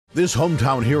This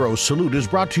Hometown Heroes Salute is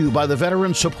brought to you by the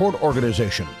Veterans Support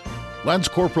Organization. Lance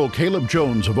Corporal Caleb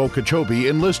Jones of Okeechobee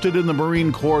enlisted in the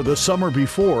Marine Corps the summer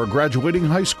before graduating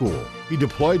high school. He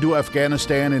deployed to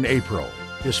Afghanistan in April.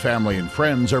 His family and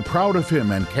friends are proud of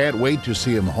him and can't wait to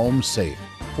see him home safe.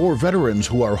 For veterans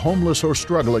who are homeless or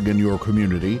struggling in your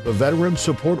community, the Veterans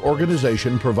Support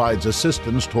Organization provides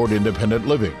assistance toward independent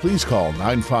living. Please call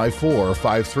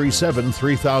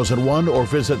 954-537-3001 or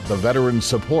visit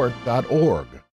theveteransupport.org.